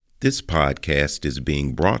This podcast is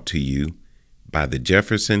being brought to you by the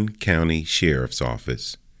Jefferson County Sheriff's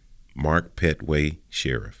Office. Mark Petway,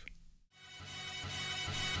 Sheriff.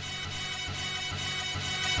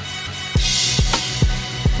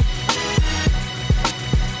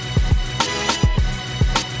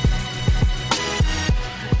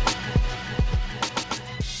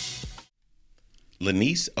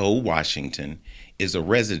 Lynneice Washington is a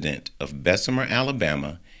resident of Bessemer,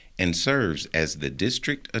 Alabama, and serves as the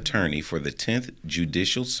District Attorney for the 10th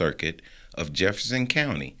Judicial Circuit of Jefferson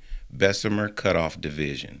County, Bessemer Cutoff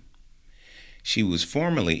Division. She was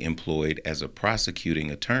formerly employed as a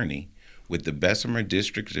prosecuting attorney with the Bessemer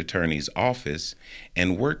District Attorney's Office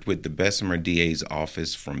and worked with the Bessemer DA's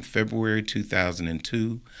Office from February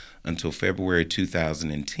 2002 until February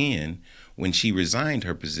 2010, when she resigned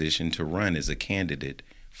her position to run as a candidate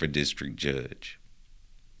for district judge.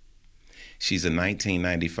 She's a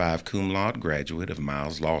 1995 cum laude graduate of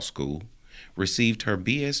Miles Law School, received her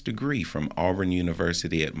BS degree from Auburn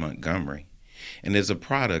University at Montgomery, and is a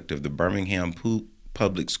product of the Birmingham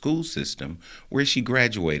public school system, where she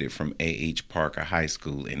graduated from A.H. Parker High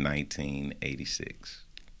School in 1986.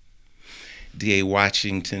 D.A.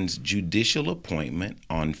 Washington's judicial appointment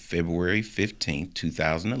on February 15,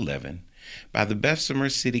 2011, by the Bessemer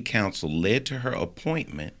City Council led to her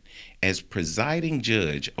appointment as presiding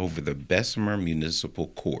judge over the Bessemer Municipal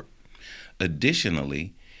Court.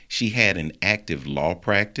 Additionally, she had an active law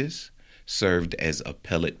practice, served as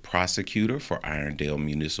appellate prosecutor for Irondale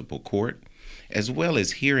Municipal Court, as well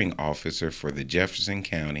as hearing officer for the Jefferson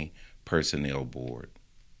County Personnel Board.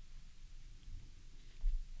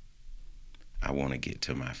 I want to get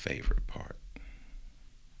to my favorite part.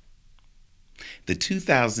 The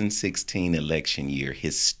 2016 election year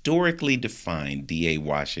historically defined D.A.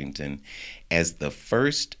 Washington as the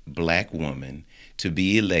first black woman to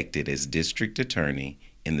be elected as district attorney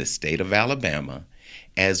in the state of Alabama,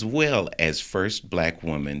 as well as first black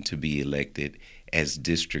woman to be elected as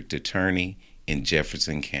district attorney in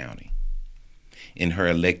Jefferson County. In her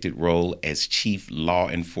elected role as chief law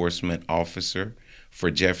enforcement officer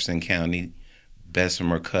for Jefferson County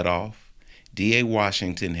Bessemer Cutoff, D.A.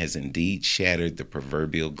 Washington has indeed shattered the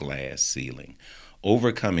proverbial glass ceiling,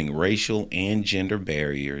 overcoming racial and gender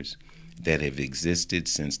barriers that have existed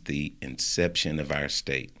since the inception of our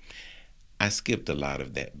state. I skipped a lot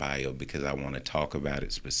of that bio because I want to talk about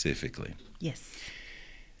it specifically. Yes.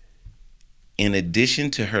 In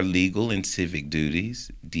addition to her legal and civic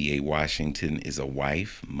duties, D.A. Washington is a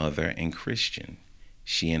wife, mother, and Christian.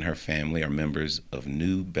 She and her family are members of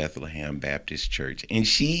New Bethlehem Baptist Church, and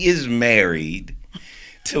she is married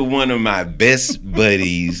to one of my best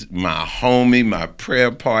buddies, my homie, my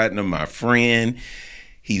prayer partner, my friend.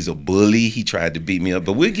 He's a bully. He tried to beat me up,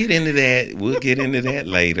 but we'll get into that. We'll get into that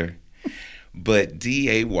later. But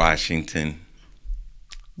D.A. Washington.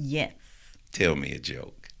 Yes. Tell me a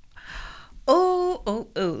joke. Oh.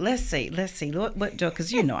 Let's see. What joke?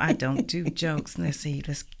 Because I don't do jokes. Let's see.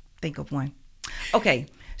 Let's think of one. Okay,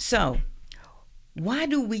 so why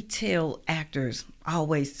do we tell actors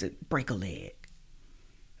always to break a leg?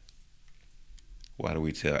 Why do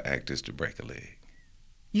we tell actors to break a leg?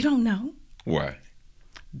 You don't know? Why?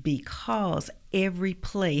 Because every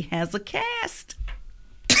play has a cast.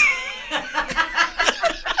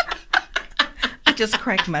 I just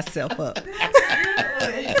cracked myself up.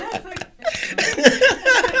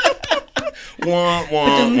 Womp,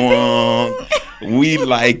 womp, womp. We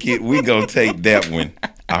like it. We gonna take that one.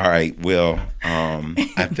 All right. Well,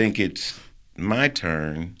 I think it's my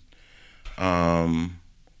turn.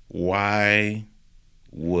 Why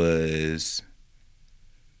was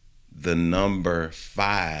the number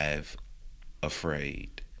 5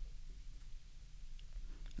 afraid?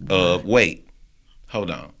 Wait. Hold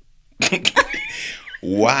on.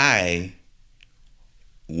 Why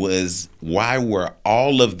were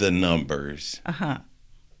all of the numbers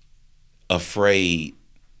afraid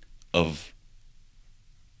of?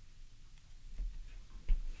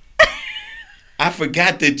 I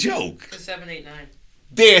forgot the joke. 7, 8, 9.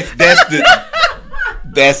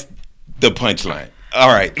 That's the punchline. All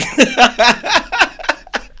right.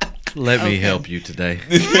 Let me help you today.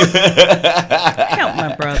 Help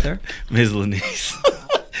my brother. Ms. Lynneice.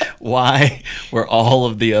 Why were all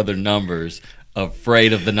of the other numbers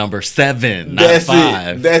afraid of the number 7, not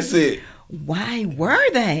 5? That's it. Why were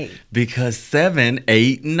they? Because 7,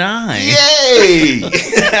 8, 9. Yay!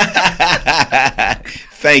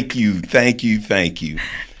 Thank you.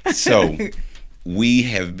 So we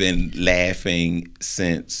have been laughing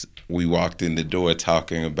since we walked in the door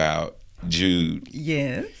talking about Jude.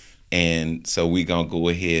 Yes. And so we're going to go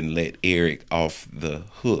ahead and let Eric off the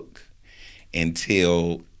hook and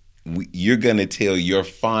tell you're going to tell your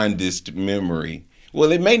fondest memory.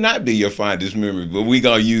 Well, it may not be your fondest memory, but we're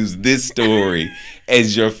going to use this story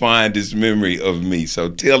as your fondest memory of me. So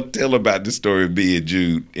tell about the story of being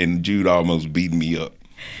Jude, and Jude almost beat me up.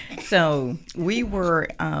 So we were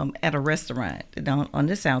at a restaurant on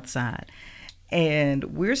the south side,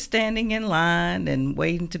 and we're standing in line and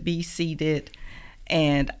waiting to be seated.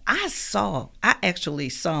 And I actually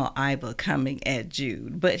saw Iva coming at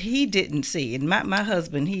Jude, but he didn't see. And my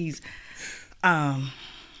husband, he's,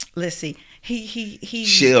 let's see, he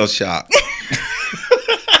shell shock.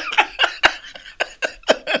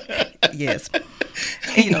 Yes, that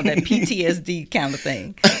PTSD kind of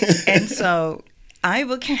thing. And so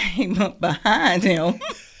Iva came up behind him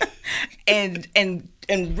and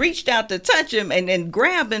reached out to touch him and then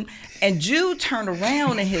grab him, and Jude turned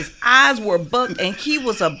around and his eyes were bugged and he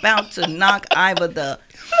was about to knock Iva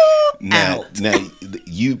out. Now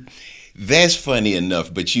that's funny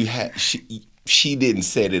enough, but she didn't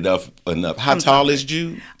set it up enough. How tall is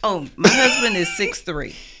Jude? Oh, my husband is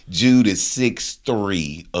 6'3". Jude is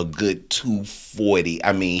 6'3", a good 240.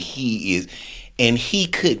 I mean, he is. And he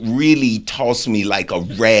could really toss me like a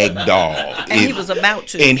rag doll. And he was about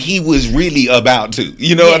to. And he was really about to.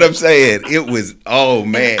 You know what I'm saying? It was, oh,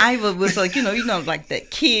 man. And Iva was like, like that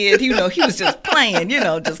kid. He was just playing,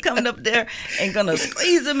 just coming up there and going to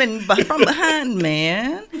squeeze him from behind,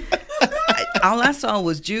 man. All I saw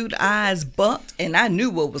was Jude's eyes bucked, and I knew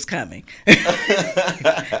what was coming.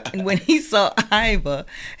 And when he saw Iva,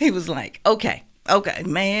 he was like, okay,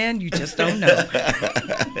 man, you just don't know.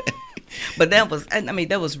 But that was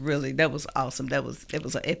awesome. It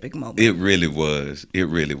was an epic moment. It really was.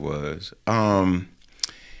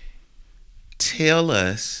 Tell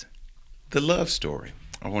us the love story.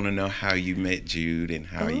 I want to know how you met Jude and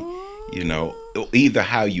how either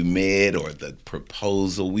how you met or the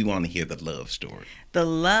proposal. We want to hear the love story. The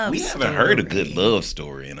love story. We haven't heard a good love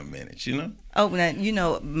story in a minute, Oh,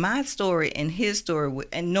 now, my story and his story,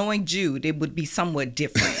 and knowing Jude, it would be somewhat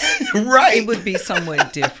different. Right. It would be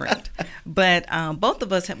somewhat different. But both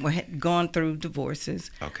of us had gone through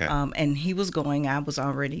divorces. Okay. And he was going, I was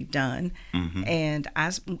already done. Mm-hmm. And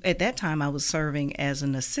at that time, I was serving as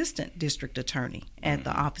an assistant district attorney at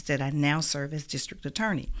the office that I now serve as district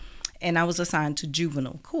attorney. And I was assigned to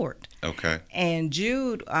juvenile court. Okay. And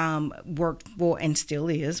Jude worked for, and still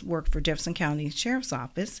is, worked for Jefferson County Sheriff's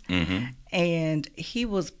Office. Mm-hmm. And he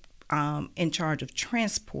was in charge of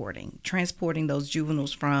transporting those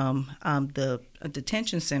juveniles from the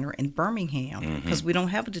detention center in Birmingham, because we don't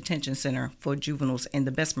have a detention center for juveniles in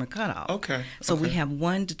the Bessemer Cutoff. Okay. So we have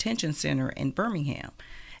one detention center in Birmingham.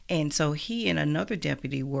 And so he and another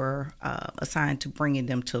deputy were assigned to bringing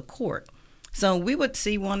them to court. So we would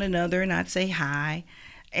see one another, and I'd say hi.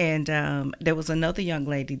 And there was another young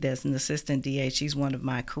lady that's an assistant DA. She's one of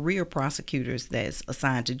my career prosecutors that's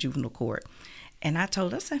assigned to juvenile court. And I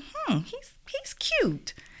told her, I said, he's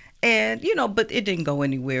cute. And, but it didn't go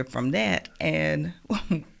anywhere from that. And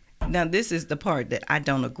now this is the part that I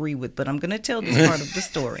don't agree with, but I'm going to tell this part of the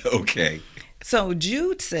story. Okay. So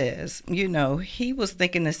Jude says, he was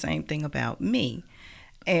thinking the same thing about me.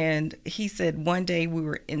 And he said one day we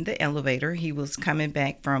were in the elevator. He was coming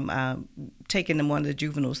back from taking one of the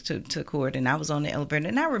juveniles to court, and I was on the elevator.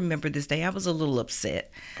 And I remember this day, I was a little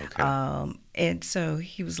upset. Okay. And so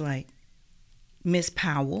he was like, Miss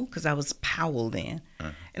Powell, because I was Powell then.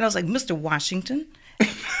 And I was like, Mr. Washington.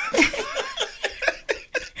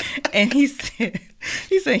 And he said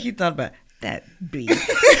he thought about that B.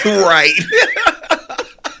 Right.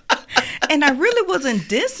 And I really wasn't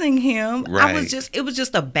dissing him. Right. It was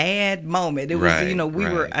just a bad moment. It was,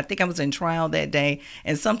 I think I was in trial that day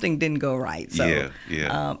and something didn't go right. So,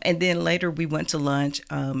 yeah. And then later we went to lunch.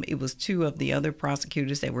 It was two of the other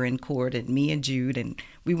prosecutors that were in court and me and Jude, and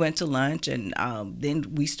we went to lunch, and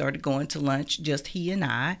then we started going to lunch, just he and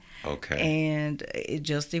I. Okay. And it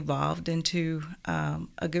just evolved into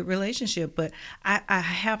a good relationship. But I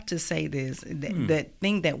have to say this, that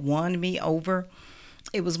thing that won me over,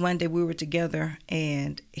 it was one day we were together,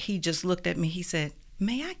 and he just looked at me. He said,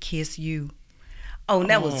 "May I kiss you?" Oh, and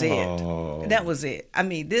that was it. That was it. I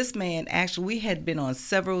mean, this man, actually, we had been on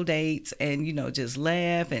several dates and, just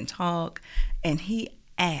laugh and talk. And he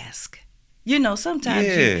asked. Sometimes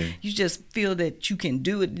you just feel that you can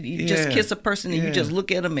do it. You just kiss a person and you just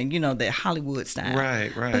look at them and, that Hollywood style.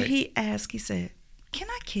 Right. But he asked, he said, "Can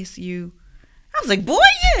I kiss you?" I was like, "Boy,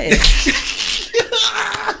 yes."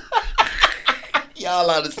 Y'all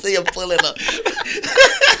ought to see him pulling up.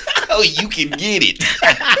 Oh, you can get it.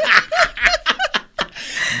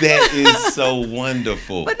 That is so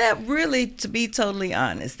wonderful. But that really, to be totally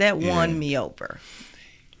honest, that won me over.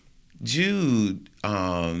 Jude,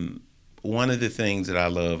 one of the things that I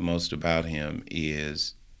love most about him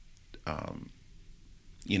is,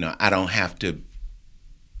 I don't have to,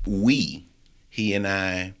 he and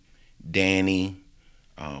I, Danny,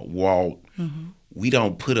 Walt, we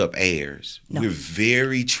don't put up airs. No. We're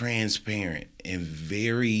very transparent and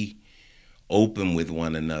very open with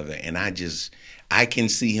one another. And I can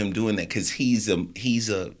see him doing that because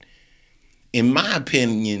in my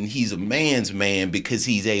opinion, he's a man's man because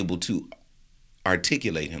he's able to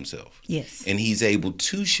articulate himself. Yes. And he's able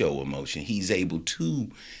to show emotion. He's able to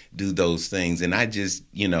do those things. And I just,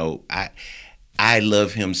 I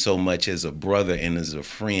love him so much as a brother and as a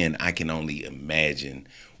friend. I can only imagine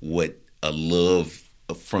what a love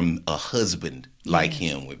from a husband like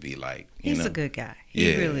him would be like. He's a good guy.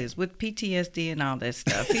 He really is. With PTSD and all that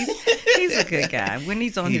stuff, he's a good guy. When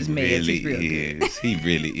he's on his meds, he's real good. He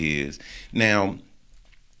really is. Now,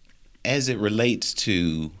 as it relates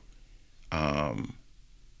to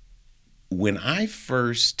when I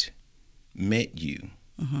first met you,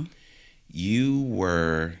 you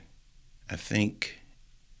were, I think,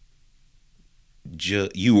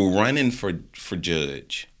 you were running for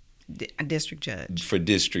judge. District judge. For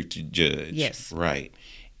district judge. Yes. Right.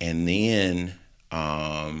 And then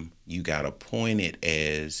you got appointed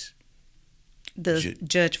as the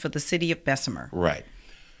judge for the city of Bessemer. Right.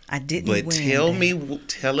 I didn't win. But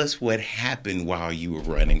tell us what happened while you were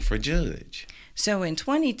running for judge. So in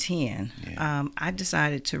 2010, I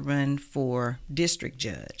decided to run for district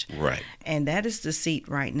judge. Right. And that is the seat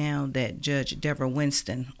right now that Judge Deborah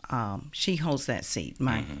Winston, she holds that seat,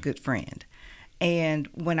 my good friend. And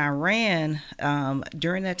when I ran,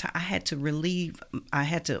 during that time, I had to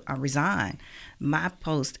resign my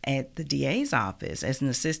post at the DA's office as an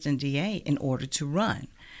assistant DA in order to run.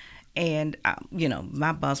 And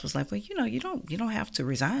my boss was like, well, you don't have to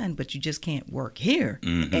resign, but you just can't work here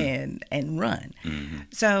and run.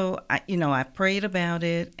 So I prayed about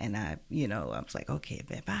it, and I was like, okay,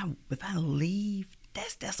 if I leave,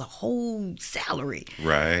 that's a whole salary.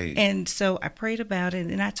 Right. And so I prayed about it,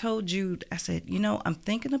 and I told Jude, I said, I'm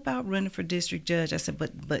thinking about running for district judge. I said,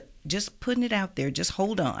 but just putting it out there, just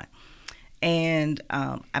hold on. And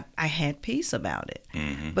I had peace about it.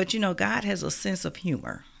 But God has a sense of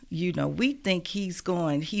humor. We think he's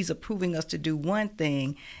approving us to do one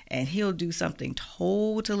thing, and he'll do something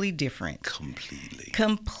totally different. Completely.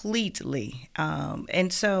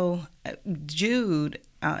 And so Jude,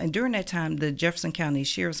 and during that time, the Jefferson County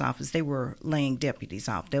Sheriff's Office, they were laying deputies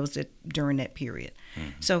off. That was during that period.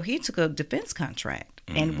 So he took a defense contract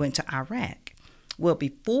and went to Iraq. Well,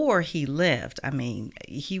 before he left,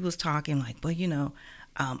 he was talking like, well,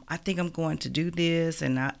 I think I'm going to do this,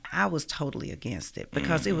 and I was totally against it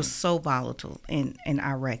because it was so volatile in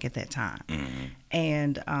Iraq at that time.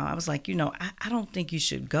 And I was like, I don't think you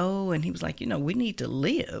should go. And he was like, we need to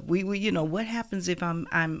live. We what happens if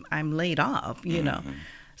I'm laid off?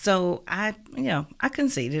 So I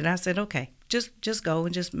conceded. I said, okay, just go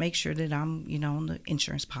and just make sure that I'm on the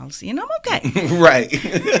insurance policy, and I'm okay. Right.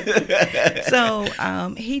 So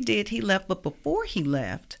he did. He left, but before he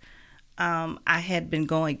left, I had been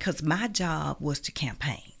going because my job was to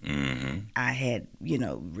campaign. I had,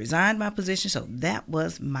 resigned my position, so that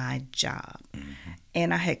was my job.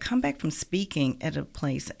 And I had come back from speaking at a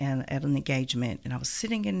place and at an engagement, and I was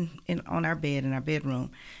sitting on our bed in our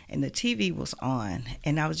bedroom, and the TV was on,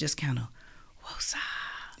 and I was just kind of, woosah.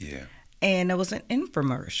 Yeah. And there was an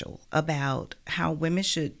infomercial about how women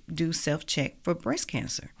should do self-check for breast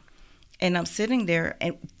cancer. And I'm sitting there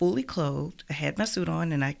and fully clothed. I had my suit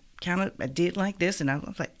on, and I did like this, and I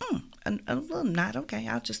was like, I'm not okay.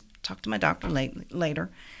 I'll just talk to my doctor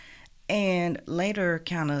later. And later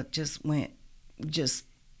kind of it just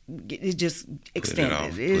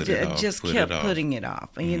extended. It just kept putting it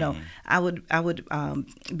off. And, I would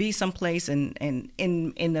be someplace and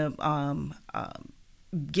in the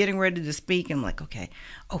getting ready to speak, and I'm like, okay,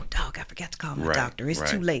 oh, dog, I forgot to call my doctor.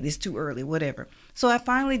 It's too late. It's too early, whatever. So I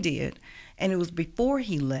finally did, and it was before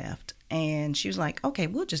he left. And she was like, okay,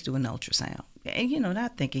 we'll just do an ultrasound. And,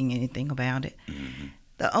 not thinking anything about it.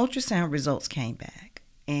 The ultrasound results came back.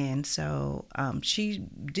 And so she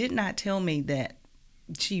did not tell me that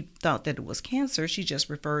she thought that it was cancer. She just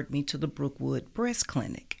referred me to the Brookwood Breast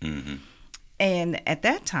Clinic. And at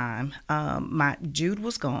that time, my Jude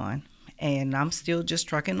was gone, and I'm still just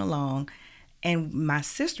trucking along. And my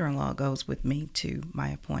sister-in-law goes with me to my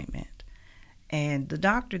appointment. And the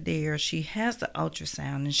doctor there, she has the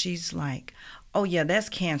ultrasound, and she's like, oh, yeah, that's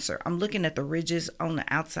cancer. I'm looking at the ridges on the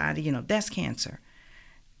outside, that's cancer.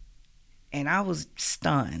 And I was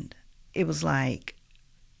stunned. It was like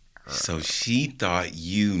So she thought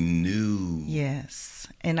you knew. Yes,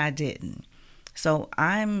 and I didn't. So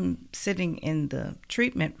I'm sitting in the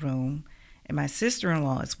treatment room, and my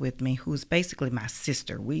sister-in-law is with me, who's basically my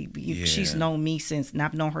sister. She's known me since, and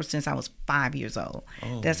I've known her since I was 5 years old.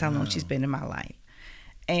 That's how long she's been in my life.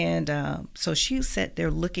 And so she sat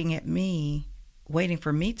there looking at me, waiting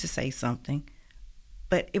for me to say something.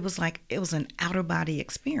 But it was like it was an outer body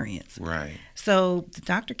experience. Right. So the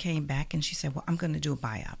doctor came back and she said, well, I'm going to do a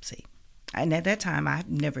biopsy. And at that time, I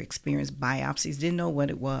never experienced biopsies, didn't know what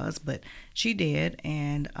it was, but she did.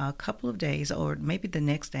 And a couple of days, or maybe the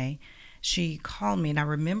next day, she called me. And I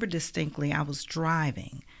remember distinctly, I was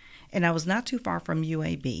driving, and I was not too far from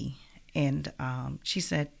UAB. And she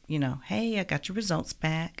said, hey, I got your results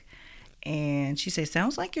back. And she said,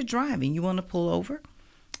 sounds like you're driving. You want to pull over?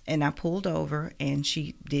 And I pulled over, and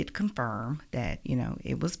she did confirm that,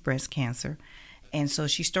 it was breast cancer. And so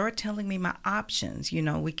she started telling me my options.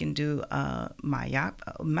 We can do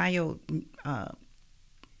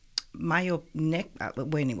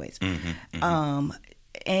anyways.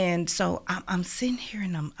 And so I'm sitting here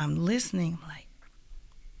and I'm listening. I'm like,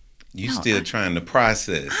 You're still trying to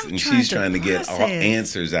process, and she's trying to get all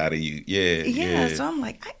answers out of you. Yeah. So I'm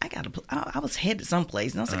like, I was headed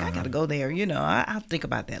someplace, and I was like, I gotta go there. I'll think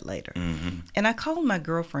about that later. Mm-hmm. And I called my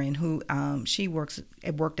girlfriend, who she worked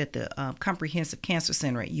at the Comprehensive Cancer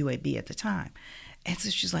Center at UAB at the time. And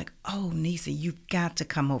so she's like, oh, Nisa, you've got to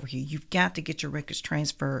come over here. You've got to get your records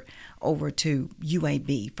transferred over to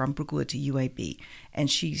UAB, from Brookwood to UAB. And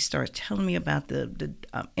she starts telling me about the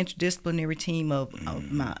interdisciplinary team of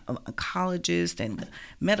my oncologist and the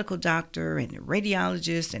medical doctor and the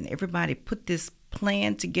radiologist, and everybody put this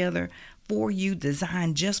plan together for you,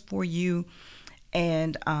 designed just for you.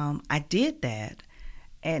 And I did that.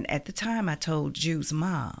 And at the time, I told Jude's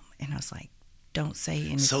mom, and I was like, don't say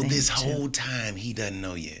anything. So this whole time, he doesn't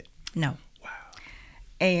know yet? No. Wow.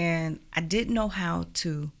 And I didn't know how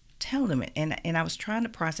to tell him it. And I was trying to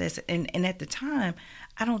process it. And at the time,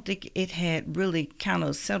 I don't think it had really kind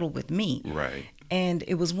of settled with me. Right. And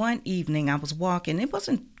it was one evening I was walking. It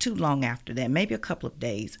wasn't too long after that, maybe a couple of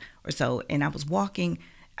days or so. And I was walking.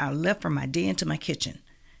 I left from my den to my kitchen.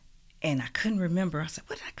 And I couldn't remember. I said,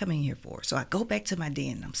 what did I come in here for? So I go back to my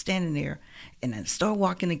den, and I'm standing there, and I start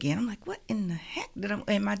walking again. I'm like, what in the heck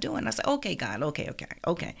am I doing? I said, okay, God,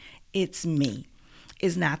 okay. It's me.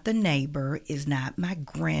 It's not the neighbor. It's not my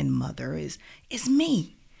grandmother. It's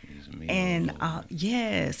me. It's me. And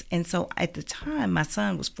yes. And so at the time, my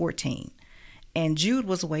son was 14, and Jude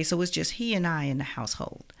was away, so it's just he and I in the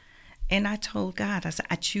household. And I told God, I said,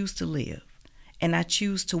 I choose to live, and I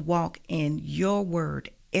choose to walk in your word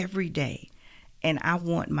every day. And I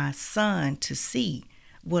want my son to see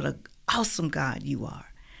what an awesome God you are.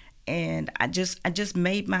 And I just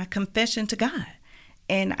made my confession to God.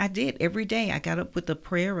 And I did every day. I got up with a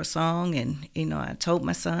prayer, a song, and, I told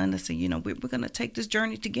my son, I said, we're going to take this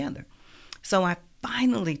journey together. So I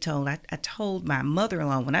finally told my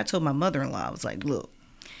mother-in-law, when I told my mother-in-law, I was like, look,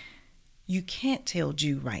 you can't tell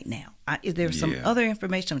Jude right now. There's some other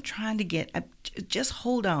information I'm trying to get. Just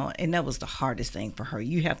hold on. And that was the hardest thing for her.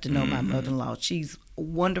 You have to know my mother-in-law. She's a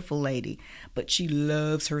wonderful lady, but she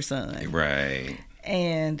loves her son. Right.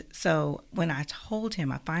 And so when I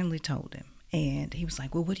finally told him. And he was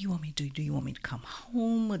like, well, what do you want me to do? Do you want me to come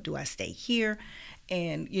home, or do I stay here?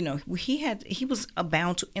 And, he was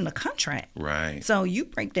bound to in a contract. Right. So you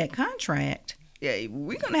break that contract,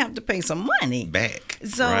 we're going to have to pay some money back.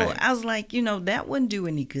 So right. I was like, that wouldn't do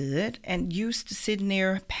any good. And used to sitting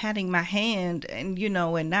there patting my hand and,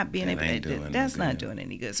 and not being able to, that's not doing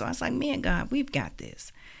any good. So I was like, me and God, we've got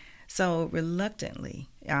this. So reluctantly,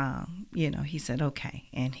 he said, okay.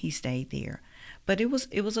 And he stayed there. But it was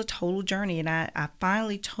a total journey. And I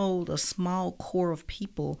finally told a small core of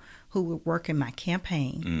people who were working my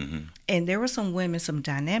campaign. Mm-hmm. And there were some women, some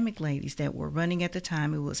dynamic ladies that were running at the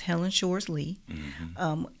time. It was Helen Shores Lee,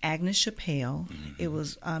 Agnes Chappelle. Mm-hmm. It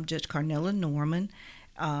was Judge Carnella Norman,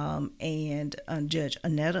 and Judge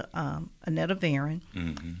Annetta Varon.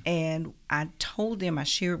 Mm-hmm. And I told them, I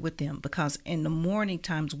shared with them, because in the morning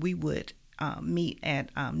times we would meet at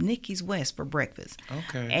Nikki's West for breakfast.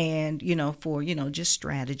 Okay. And, for, just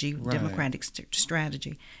strategy, right. Democratic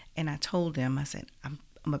strategy. And I told them, I said, I'm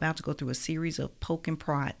about to go through a series of poke and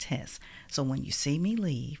prod tests. So when you see me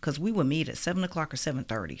leave, because we would meet at 7 o'clock or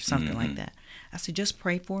 7:30, something like that. I said, just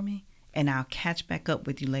pray for me, and I'll catch back up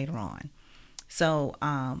with you later on. So,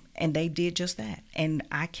 and they did just that. And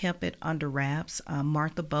I kept it under wraps.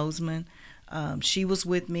 Martha Bozeman, she was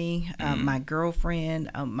with me. My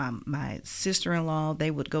girlfriend, my sister-in-law,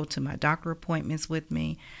 they would go to my doctor appointments with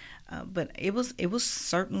me. But it was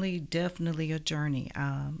certainly definitely a journey.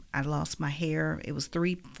 I lost my hair. It was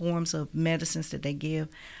 3 forms of medicines that they give,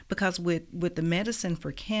 because with the medicine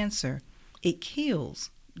for cancer, it kills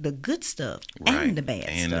the good stuff and the bad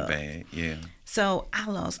stuff. And the bad, yeah. So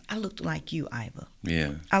I looked like you, Iva.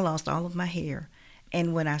 Yeah. I lost all of my hair.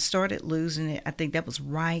 And when I started losing it, I think that was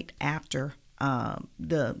right after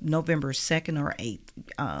the November 2nd or 8th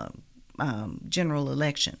general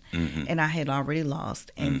election. Mm-hmm. And I had already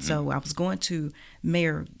lost. And so I was going to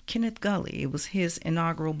Mayor Kenneth Gully. It was his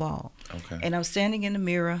inaugural ball. Okay. And I was standing in the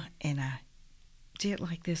mirror, and I did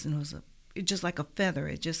like this, and it just like a feather.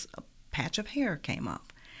 It just, a patch of hair came off.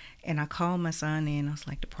 And I called my son in. I was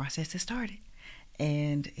like, the process has started.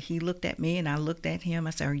 And he looked at me, and I looked at him.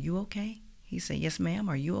 I said, are you okay? He said, yes, ma'am.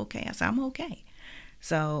 Are you okay? I said, I'm okay.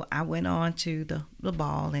 So I went on to the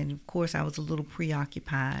ball, and of course I was a little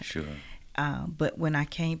preoccupied. Sure. But when I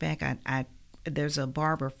came back, there's a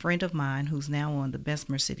barber friend of mine who's now on the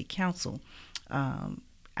Bessemer City Council.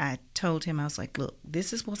 I told him, I was like, look,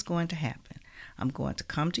 this is what's going to happen. I'm going to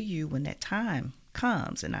come to you when that time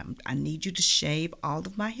comes, and I need you to shave all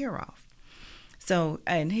of my hair off. So,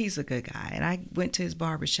 and he's a good guy. And I went to his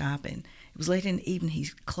barber shop, and it was late in the evening. He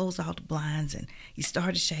closed all the blinds, and he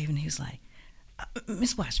started shaving. He was like,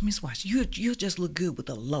 Miss Wash, you'll just look good with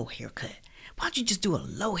a low haircut. Why don't you just do a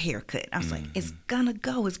low haircut? I was like, it's gonna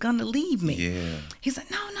go. It's gonna leave me. Yeah. He's like,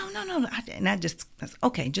 no. And I said,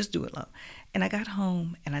 okay, just do it low. And I got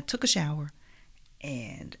home, and I took a shower,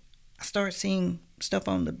 and I started seeing stuff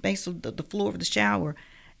on the base of the floor of the shower.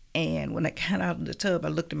 And when I got out of the tub, I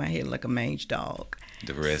looked at my head like a mange dog.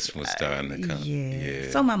 The rest was starting to come. Yeah.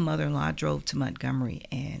 So my mother-in-law drove to Montgomery,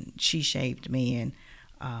 and she shaved me. And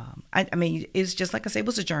I mean, it's just like I said, it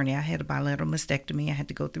was a journey. I had a bilateral mastectomy. I had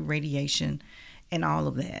to go through radiation and all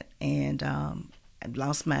of that. And I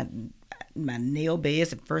lost my nail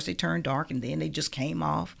beds. At first they turned dark, and then they just came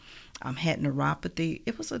off. Had neuropathy.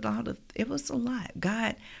 It was a lot.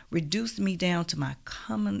 God reduced me down to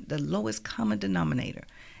the lowest common denominator.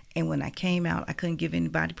 And when I came out, I couldn't give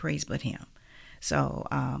anybody praise but him. So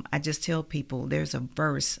I just tell people, there's a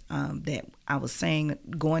verse that I was saying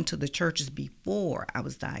going to the churches before I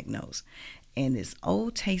was diagnosed. And it's, oh,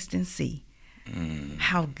 taste and see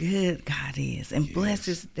how good God is. And blessed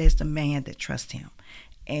is the man that trusts him.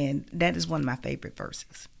 And that is one of my favorite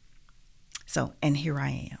verses. So, and here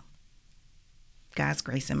I am. God's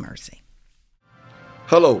grace and mercy.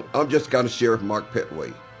 Hello, I'm Jefferson County Sheriff Mark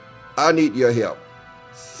Petway. I need your help.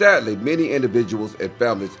 Sadly, many individuals and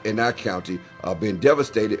families in our county are being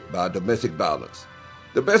devastated by domestic violence.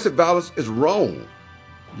 Domestic violence is wrong.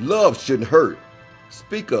 Love shouldn't hurt.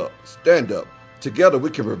 Speak up, stand up. Together we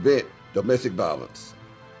can prevent domestic violence.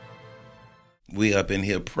 We up in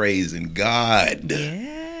here praising God.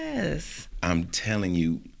 Yes. I'm telling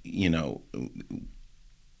you,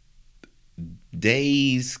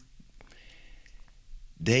 days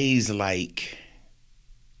like,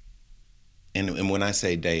 and when I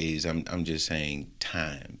say days, I'm just saying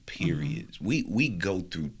time periods. We go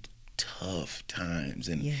through tough times,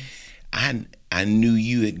 and yes. I knew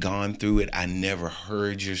you had gone through it. I never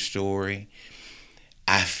heard your story.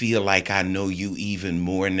 I feel like I know you even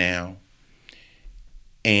more now.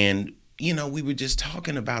 And we were just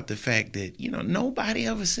talking about the fact that, nobody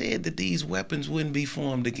ever said that these weapons wouldn't be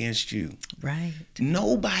formed against you. Right.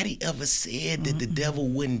 Nobody ever said that the devil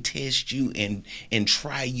wouldn't test you and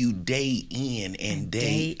try you day in and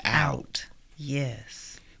day out.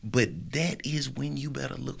 Yes. But that is when you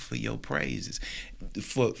better look for your praises.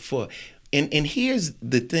 And here's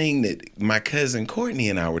the thing that my cousin Courtney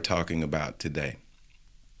and I were talking about today.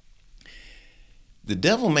 The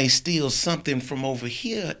devil may steal something from over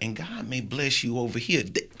here, and God may bless you over here.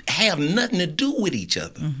 They have nothing to do with each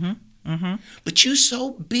other. But you're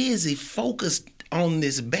so busy focused on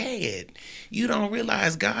this bad, you don't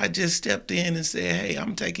realize God just stepped in and said, hey,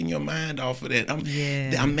 I'm taking your mind off of that.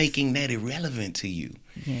 I'm making that irrelevant to you.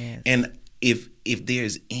 Yes. And if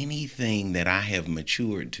there's anything that I have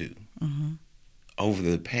matured to over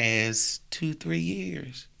the past 2-3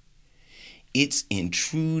 years, it's in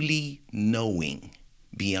truly knowing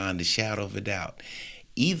beyond a shadow of a doubt.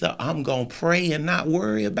 Either I'm going to pray and not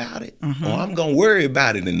worry about it, or I'm going to worry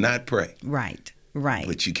about it and not pray. Right.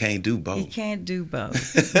 But you can't do both. You can't do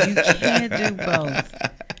both. You can't do both.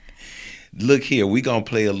 Look here, we're going to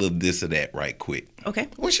play a little this or that right quick. Okay.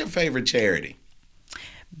 What's your favorite charity?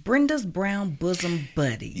 Brenda's Brown Bosom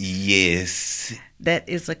Buddies. Yes. That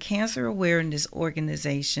is a cancer awareness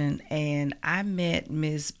organization, and I met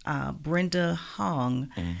Ms. Brenda Hong,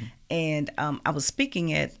 and I was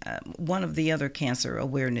speaking at one of the other cancer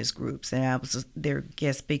awareness groups, and I was their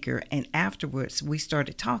guest speaker, and afterwards we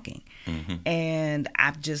started talking, and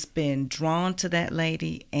I've just been drawn to that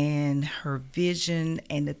lady and her vision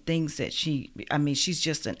and the things that she's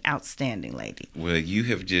just an outstanding lady. Well, you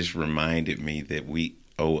have just reminded me that we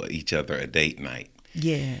owe each other a date night.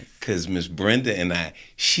 Yes. Because Miss Brenda and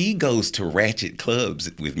she goes to ratchet clubs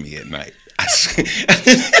with me at night. I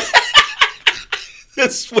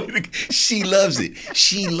swear to God, she loves it.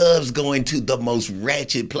 She loves going to the most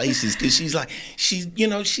ratchet places because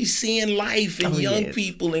she's seeing life and young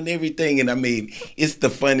people and everything. And I mean, it's the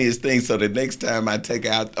funniest thing. So the next time I take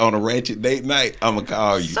her out on a ratchet date night, I'm going to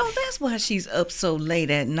call you. So that's why she's up so late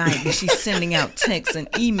at night and she's sending out texts and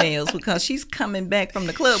emails because she's coming back from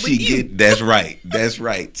the club with you. That's right. That's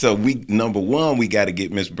right. So number one, we got to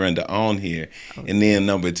get Miss Brenda on here. And then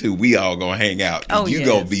number two, we all going to hang out. Oh, you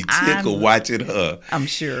going to be tickled watching her. I'm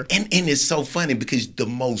sure. And it's so funny because the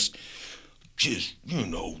most just,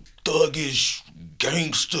 thuggish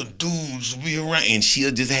gangster dudes will be around and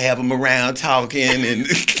she'll just have them around talking and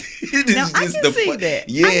it now, is I just can the see that.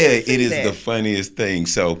 Yeah, it is that. the funniest thing.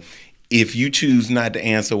 So if you choose not to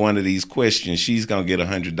answer one of these questions, she's going to get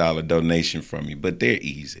 $100 donation from you, but they're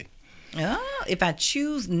easy. Oh, if I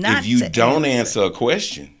choose not to if you don't answer a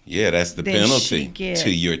question, that's the penalty to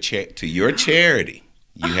your charity.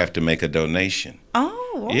 You have to make a donation.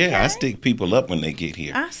 Oh, okay. Yeah, I stick people up when they get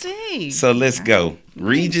here. I see. So let's go.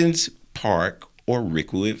 Regents Park or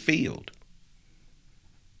Rickwood Field?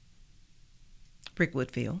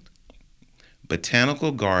 Rickwood Field.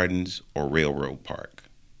 Botanical Gardens or Railroad Park?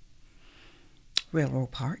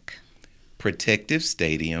 Railroad Park. Protective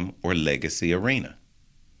Stadium or Legacy Arena?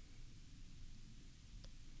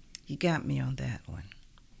 You got me on that one.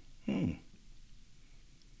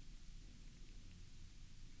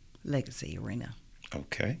 Legacy Arena.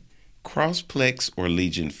 Okay. Crossplex or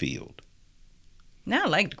Legion Field? Now I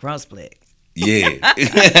like the Crossplex. Yeah.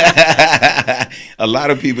 A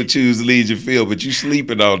lot of people choose Legion Field, but you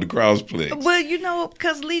sleeping on the Crossplex. Well,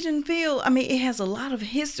 because Legion Field, it has a lot of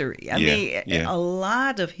history. A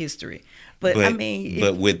lot of history. But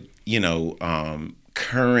with,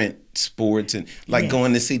 current sports and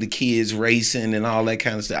going to see the kids racing and all that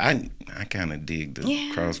kind of stuff, I kind of dig the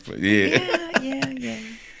Crossplex. Yeah.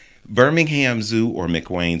 Birmingham Zoo or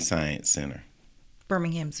McWane Science Center?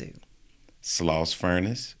 Birmingham Zoo. Sloss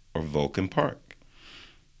Furnace or Vulcan Park?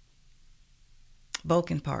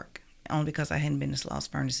 Vulcan Park. Only because I hadn't been to Sloss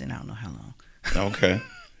Furnace in I don't know how long. Okay.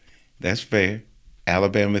 That's fair.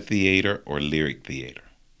 Alabama Theater or Lyric Theater?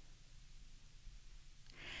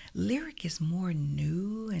 Lyric is more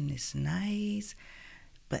new and it's nice,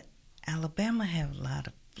 but Alabama have a lot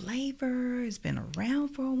of flavor. It's been around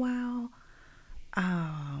for a while.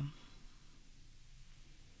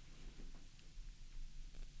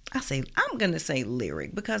 I'm gonna say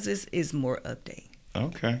Lyric because it's more update.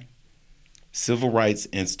 Okay. Civil Rights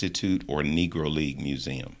Institute or Negro League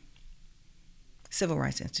Museum? Civil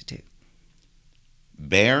Rights Institute.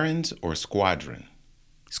 Barons or Squadron?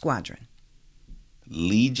 Squadron.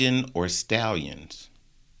 Legion or Stallions?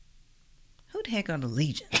 Who the heck are the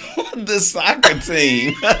Legion? The soccer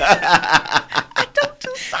team. I don't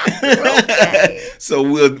do soccer. Okay. So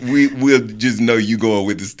we'll just know you going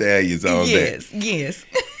with the Stallions on that. Yes.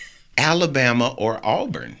 Alabama or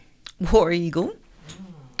Auburn? War Eagle.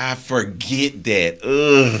 I forget that.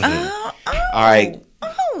 Ugh. All right.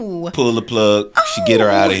 Pull the plug. She get her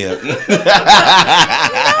out of here.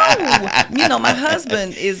 No. My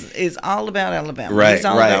husband is all about Alabama. Right, He's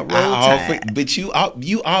all about Roll Tide. But you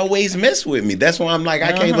always mess with me. That's why I'm like,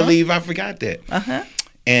 I can't believe I forgot that.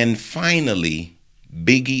 And finally,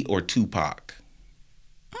 Biggie or Tupac?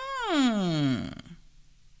 Man,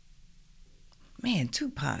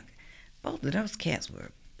 Tupac. Both of those cats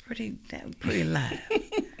were pretty live.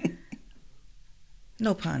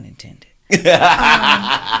 No pun intended. I'm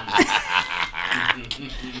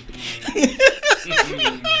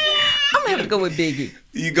gonna have to go with Biggie.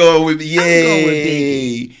 You going with I'm going with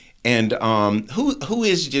Biggie. And who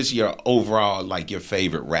is just your overall your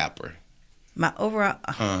favorite rapper? My overall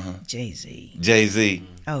Jay-Z. Jay-Z.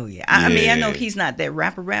 Oh yeah. I know he's not that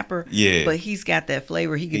rapper. Yeah. But he's got that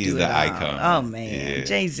flavor. He could do it. He's the icon. Oh man, yeah.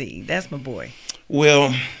 Jay-Z. That's my boy.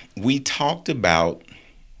 Well, we talked about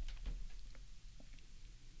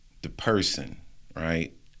the person,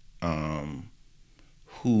 right?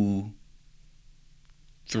 Who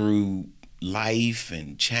through life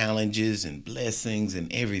and challenges and blessings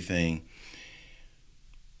and everything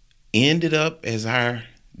ended up as our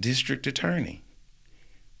district attorney.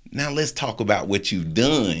 Now let's talk about what you've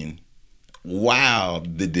done while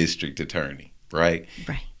the district attorney, right?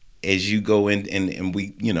 Right. As you go in, and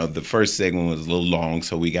we, the first segment was a little long,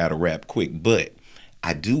 so we got to wrap quick. But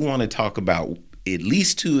I do want to talk about at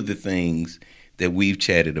least two of the things that we've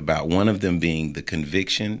chatted about, one of them being the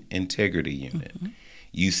Conviction Integrity Unit. Mm-hmm.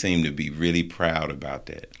 You seem to be really proud about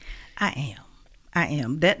that. I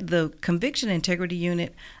am. That the Conviction Integrity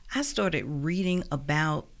Unit, I started reading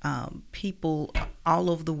about people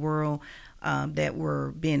all over the world that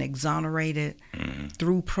were being exonerated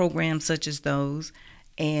through programs such as those.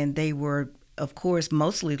 And they were, of course,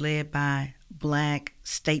 mostly led by Black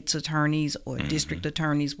state's attorneys or district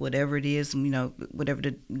attorneys, whatever it is, whatever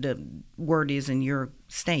the word is in your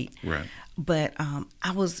state. Right. But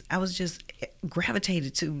I was just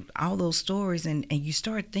gravitated to all those stories, and you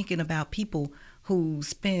start thinking about people who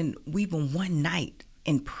spend even one night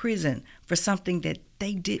in prison for something that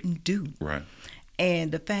they didn't do. Right.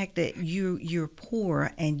 And the fact that you're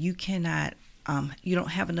poor and you cannot. You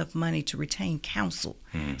don't have enough money to retain counsel.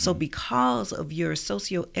 Mm-hmm. So because of your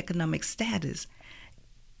socioeconomic status,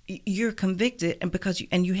 you're convicted,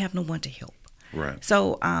 and you have no one to help. Right.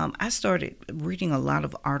 So I started reading a lot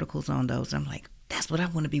of articles on those. I'm like, that's what I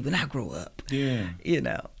want to be when I grow up. Yeah.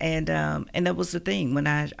 And that was the thing when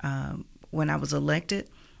I was elected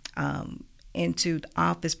into the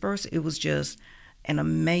office. First, it was just an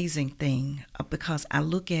amazing thing because I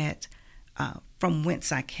look at from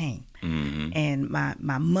whence I came. Mm-hmm. And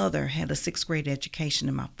my mother had a 6th grade education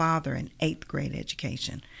and my father an 8th grade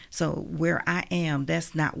education. So where I am,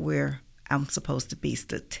 that's not where I'm supposed to be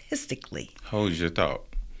statistically. Hold your thought.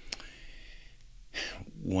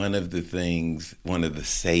 One of the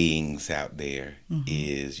sayings out there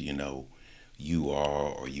is, you are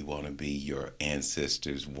or you want to be your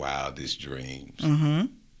ancestors' wildest dreams. Mm-hmm.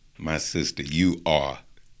 My sister, you are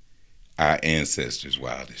our ancestors'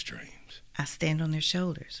 wildest dreams. I stand on their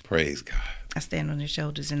shoulders. Praise God. I stand on their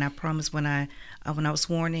shoulders, and I promised when I was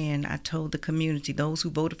sworn in, I told the community, those who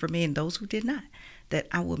voted for me and those who did not, that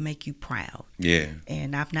I will make you proud. Yeah.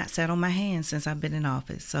 And I've not sat on my hands since I've been in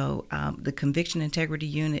office. So the Conviction Integrity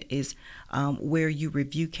Unit is where you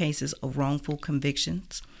review cases of wrongful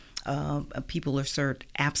convictions. People are served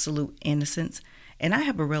absolute innocence. And I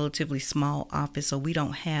have a relatively small office, so we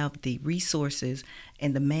don't have the resources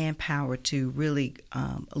and the manpower to really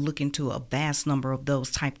look into a vast number of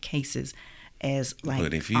those type cases as like.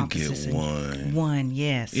 But if you get one,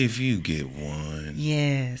 yes. If you get one.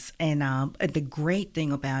 Yes. And the great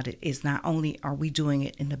thing about it is not only are we doing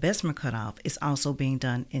it in the Bessemer Cutoff, it's also being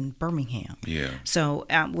done in Birmingham. Yeah. So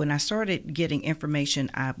when I started getting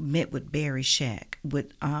information, I met with Barry Shack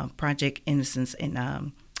with Project Innocence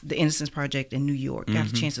and the Innocence Project in New York. Got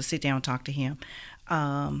a chance to sit down and talk to him.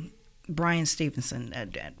 Brian Stevenson,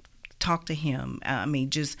 talk to him. I mean,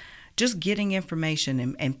 just getting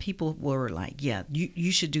information, and people were like, yeah,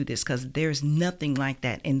 you should do this because there's nothing like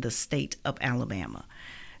that in the state of Alabama.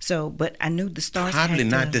 So, but I knew the stars probably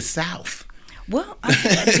not the South. Well,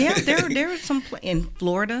 yeah, there are some in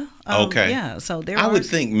Florida. Okay. Yeah, so I would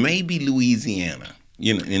think maybe Louisiana.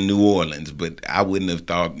 In New Orleans, but I wouldn't have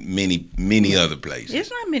thought many other places. It's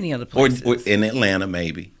not many other places. Or in Atlanta,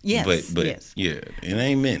 maybe. Yes, but yes. Yeah, it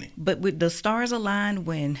ain't many. But with the stars aligned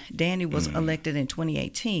when Danny was elected in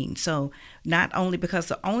 2018. So not only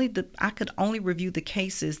because I could only review the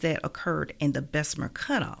cases that occurred in the Bessemer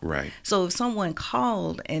Cutoff. Right. So if someone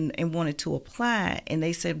called and wanted to apply, and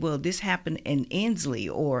they said, well, this happened in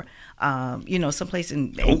Inslee or someplace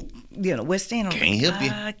in West End, can't help you.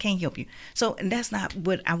 I can't help you. So, and that's not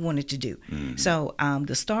what I wanted to do. So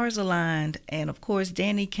the stars aligned, and of course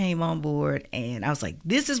Danny came on board, and I was like,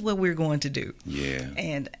 this is what we're going to do. Yeah.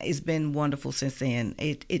 And it's been wonderful since then.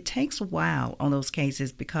 It takes a while on those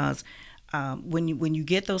cases because when you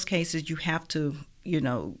get those cases, you have to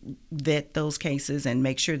vet those cases and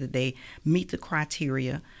make sure that they meet the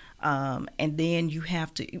criteria, and then you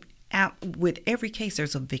have to with every case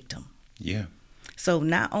there's a victim. Yeah. So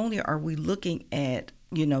not only are we looking at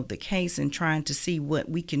the case and trying to see what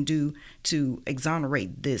we can do to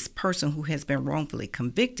exonerate this person who has been wrongfully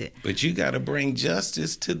convicted, but you got to bring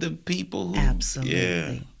justice to the people who. Absolutely.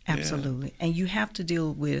 Yeah. Absolutely. And you have to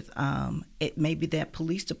deal with it maybe that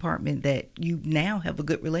police department that you now have a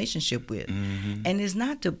good relationship with. Mm-hmm. And it's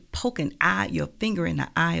not to poke your finger in the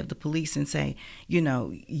eye of the police and say,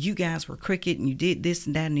 you guys were crooked and you did this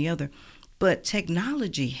and that and the other. But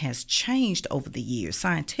technology has changed over the years,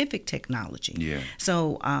 scientific technology. Yeah.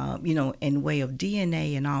 So, in the way of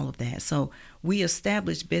DNA and all of that. So we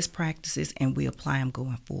establish best practices and we apply them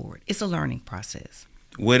going forward. It's a learning process.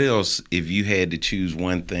 What else, if you had to choose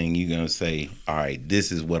one thing, you're going to say, all right,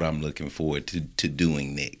 this is what I'm looking forward to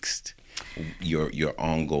doing next, your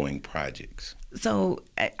ongoing projects? So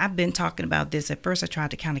I've been talking about this. At first, I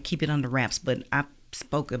tried to kind of keep it under wraps, but I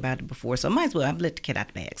spoke about it before, so I might as well. I've let the cat out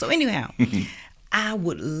the bag. So anyhow, I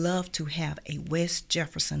would love to have a West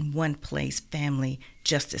Jefferson One Place Family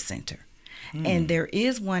Justice Center. And there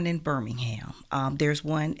is one in Birmingham. There's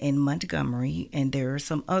one in Montgomery, and there are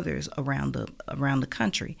some others around the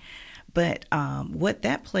country. But what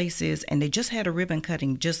that place is, and they just had a ribbon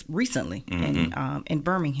cutting just recently in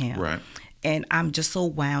Birmingham. Right. And I'm just so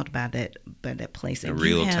wowed by that place. In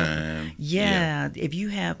real time. Yeah. If you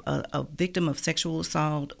have a victim of sexual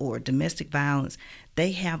assault or domestic violence,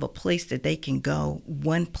 they have a place that they can go,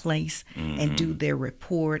 one place, and do their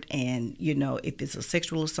report. And, if it's a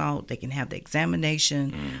sexual assault, they can have the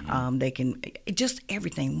examination. They can, just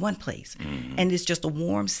everything, one place. And it's just a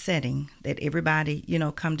warm setting that everybody,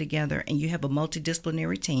 come together. And you have a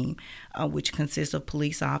multidisciplinary team, which consists of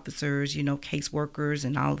police officers, caseworkers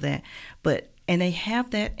and all of that. And they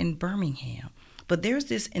have that in Birmingham. But there's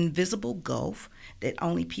this invisible gulf that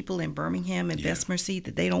only people in Birmingham and Bessemer see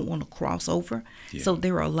that they don't want to cross over. Yeah. So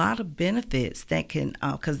there are a lot of benefits that can,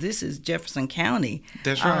 because this is Jefferson County,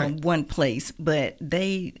 that's right, one place, but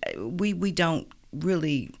we don't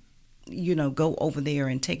really, go over there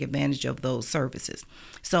and take advantage of those services.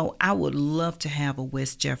 So I would love to have a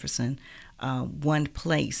West Jefferson One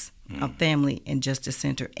Place, a family and justice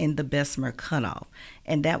center in the Bessemer Cutoff,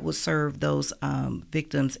 and that would serve those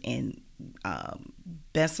victims in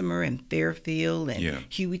Bessemer and Fairfield and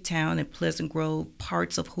Hueytown and Pleasant Grove,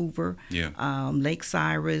 parts of Hoover, Lake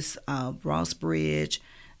Cyrus, Ross Bridge,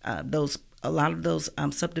 a lot of those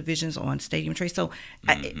subdivisions on Stadium Trace. So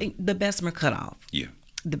the Bessemer Cutoff. Yeah.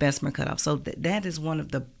 The Bessemer Cutoff. So that is one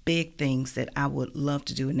of the big things that I would love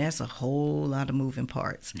to do, and that's a whole lot of moving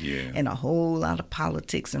parts and a whole lot of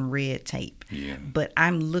politics and red tape. Yeah. But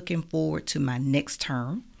I'm looking forward to my next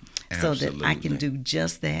term. Absolutely. So that I can do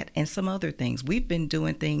just that and some other things. We've been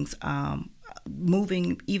doing things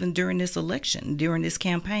moving even during this election, during this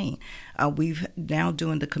campaign. We've now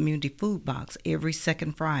doing the community food box every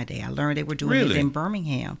second Friday. I learned they were doing it in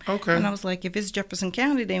Birmingham. Okay. And I was like, if it's Jefferson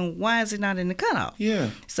County, then why is it not in the cutoff?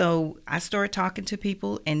 Yeah. So I started talking to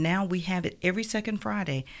people, and now we have it every second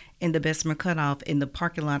Friday in the Bessemer Cutoff in the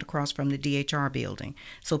parking lot across from the DHR building.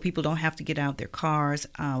 So people don't have to get out their cars.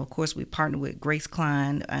 Of course, we partner with Grace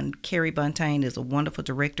Klein, and Carrie Buntain is a wonderful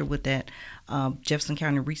director with that Jefferson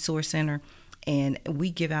County Resource Center. And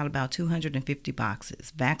we give out about 250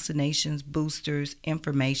 boxes, vaccinations, boosters,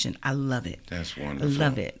 information. I love it. That's wonderful. I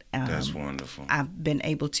love it. That's wonderful. I've been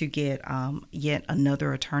able to get yet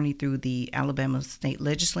another attorney through the Alabama State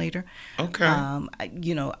Legislature. Okay.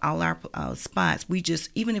 All our spots,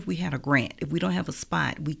 even if we had a grant, if we don't have a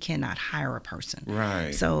spot, we cannot hire a person.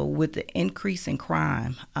 Right. So with the increase in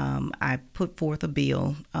crime, I put forth a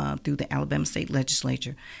bill through the Alabama State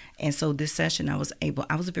Legislature. And so this session, I was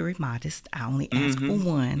very modest. I only asked for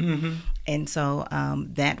one. And so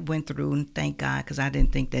that went through, and thank God, because I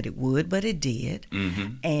didn't think that it would, but it did.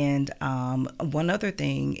 And one other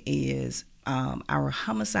thing is our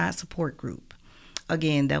homicide support group.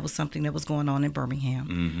 Again, that was something that was going on in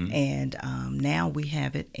Birmingham. And now we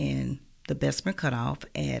have it in the Bessemer Cutoff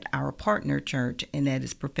at our partner church, and that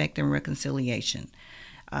is Perfecting Reconciliation.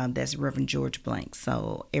 That's Reverend George Blank.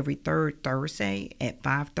 So every third Thursday at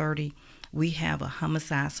 5:30, we have a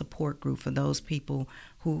homicide support group for those people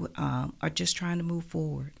who are just trying to move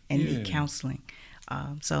forward and need counseling.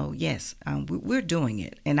 So yes, we're doing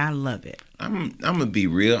it, and I love it. I'm gonna be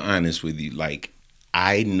real honest with you. Like,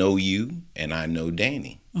 I know you, and I know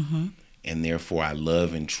Danny, and therefore I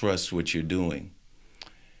love and trust what you're doing.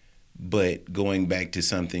 But going back to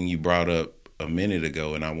something you brought up a minute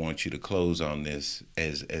ago, and I want you to close on this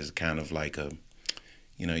as kind of like a,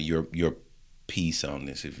 your piece on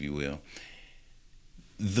this, if you will.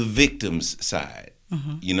 The victim's side.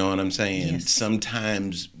 You know what I'm saying? Yes.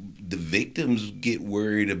 Sometimes the victims get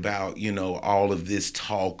worried about, all of this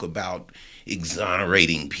talk about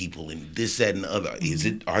exonerating people and this, that, and the other.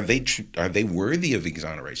 Are they worthy of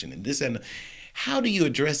exoneration and this, that, and the, how do you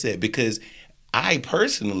address that? Because I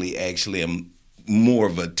personally actually am more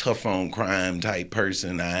of a tough on crime type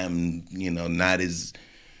person. I am, not as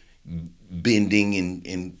bending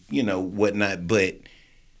and whatnot. But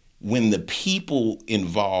when the people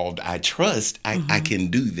involved I trust, I can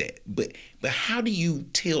do that. But how do you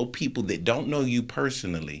tell people that don't know you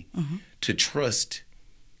personally to trust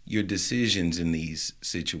your decisions in these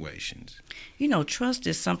situations? Trust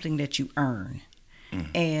is something that you earn.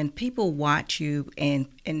 and people watch you, and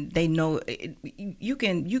they know you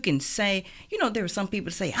can say, there are some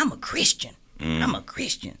people that say, I'm a Christian. I'm a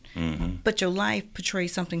Christian. But your life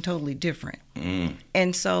portrays something totally different.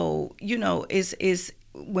 And so, is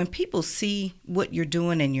when people see what you're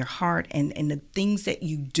doing in your heart and the things that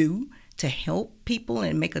you do to help people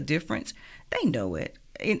and make a difference, they know it.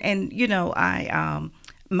 And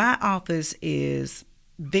my office is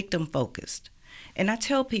victim focused. And I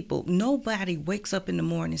tell people, nobody wakes up in the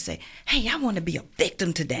morning and say, hey, I want to be a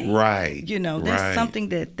victim today. Right. That's something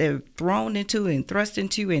that they're thrown into and thrust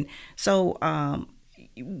into. And so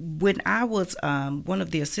when I was one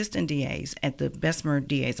of the assistant DAs at the Bessemer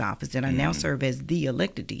DA's office, and I now serve as the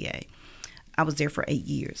elected DA, I was there for 8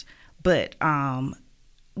 years. But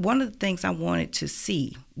one of the things I wanted to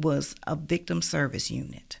see was a victim service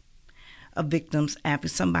unit. A victim's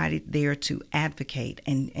advocate, somebody there to advocate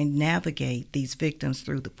and navigate these victims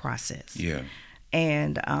through the process. Yeah.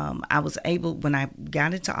 And I was able, when I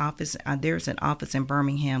got into office, there's an office in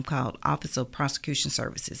Birmingham called Office of Prosecution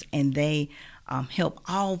Services, and they help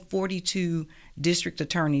all 42 district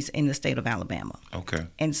attorneys in the state of Alabama. Okay.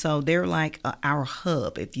 And so they're like our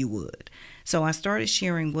hub, if you would. So I started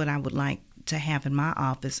sharing what I would like to have in my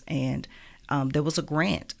office, and there was a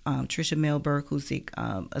grant. Tricia Melberg, who's the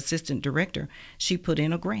assistant director, she put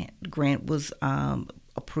in a grant. The grant was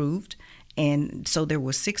approved, and so there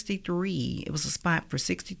were 63. It was a spot for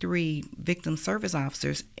 63 victim service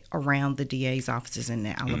officers around the DA's offices in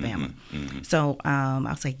Alabama. So I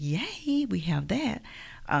was like, yay, we have that.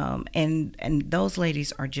 And those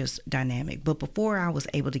ladies are just dynamic. But before I was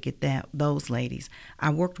able to get those ladies, I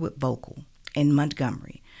worked with Vocal in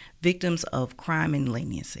Montgomery, victims of crime and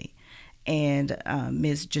leniency. And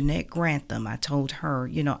Ms. Jeanette Grantham, I told her,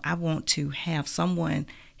 I want to have someone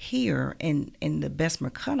here in the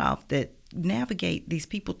Bessemer Cutoff that navigate these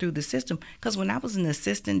people through the system. Because when I was an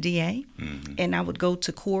assistant DA and I would go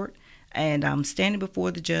to court and I'm standing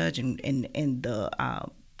before the judge and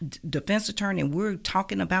the defense attorney, and we're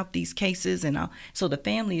talking about these cases, and so the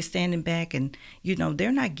family is standing back, and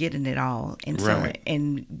they're not getting it all, and right. So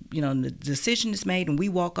the decision is made, and we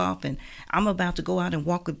walk off, and I'm about to go out and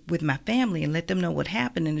walk with my family and let them know what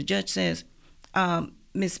happened, and the judge says,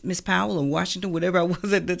 Miss Powell or Washington, whatever I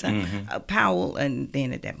was at the time, Powell, and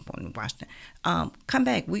then at that point in Washington, come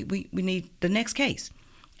back, we need the next case.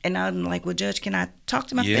 And I'm like, well, Judge, can I talk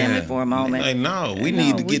to my family for a moment? Like, no, we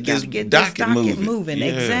need to get this docket moving. Yeah,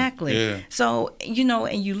 exactly. Yeah. So,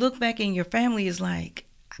 and you look back and your family is like,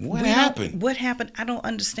 what happened? What happened? I don't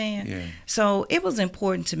understand. Yeah. So it was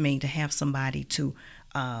important to me to have somebody to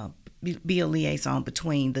be a liaison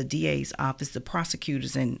between the DA's office, the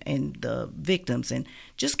prosecutors, and the victims, and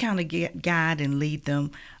just kind of guide and lead them.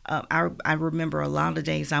 I remember a lot of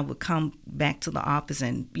days I would come back to the office,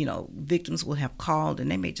 and victims would have called, and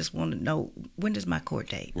they may just want to know, when is my court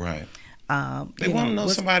date? Right. They want to know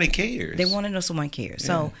somebody cares. They want to know someone cares. Yeah.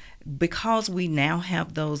 So because we now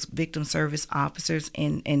have those victim service officers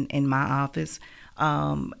in my office,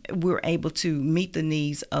 we're able to meet the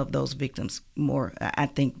needs of those victims more. I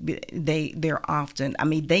think they're often,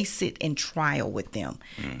 they sit in trial with them.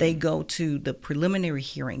 They go to the preliminary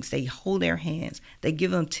hearings. They hold their hands. They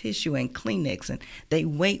give them tissue and Kleenex, and they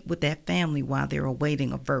wait with that family while they're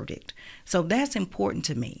awaiting a verdict. So that's important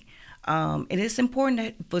to me. It is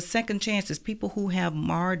important for second chances, people who have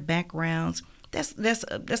marred backgrounds.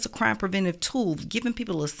 That's a crime preventive tool, giving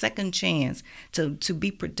people a second chance to be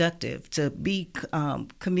productive, to be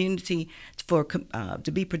community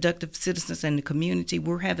to be productive citizens in the community.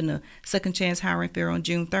 We're having a second chance hiring fair on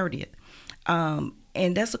June 30th.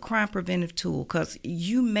 And that's a crime preventive tool, because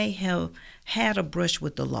you may have had a brush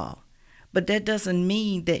with the law, but that doesn't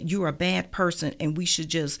mean that you're a bad person and you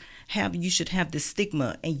should have this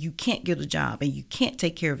stigma and you can't get a job and you can't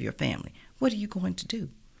take care of your family. What are you going to do?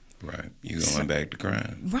 Right. You're going back to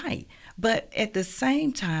crime. Right. But at the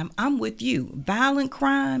same time, I'm with you. Violent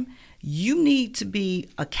crime, you need to be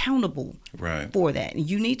accountable for that.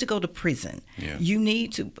 You need to go to prison. Yeah. You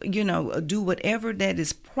need to, do whatever that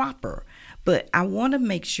is proper. But I want to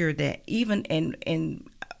make sure that even in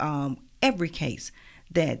every case,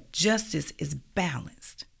 that justice is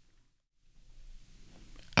balanced.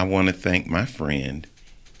 I want to thank my friend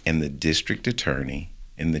and the district attorney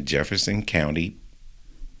in the Jefferson County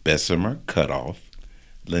Bessemer Cutoff,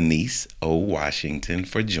 Lynneice Washington,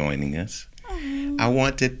 for joining us. I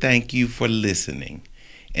want to thank you for listening.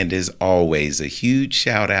 And as always, a huge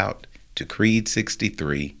shout out to Creed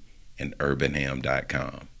 63 and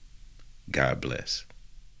urbanham.com. God bless.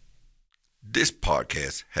 This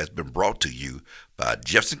podcast has been brought to you by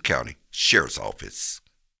Jefferson County Sheriff's Office.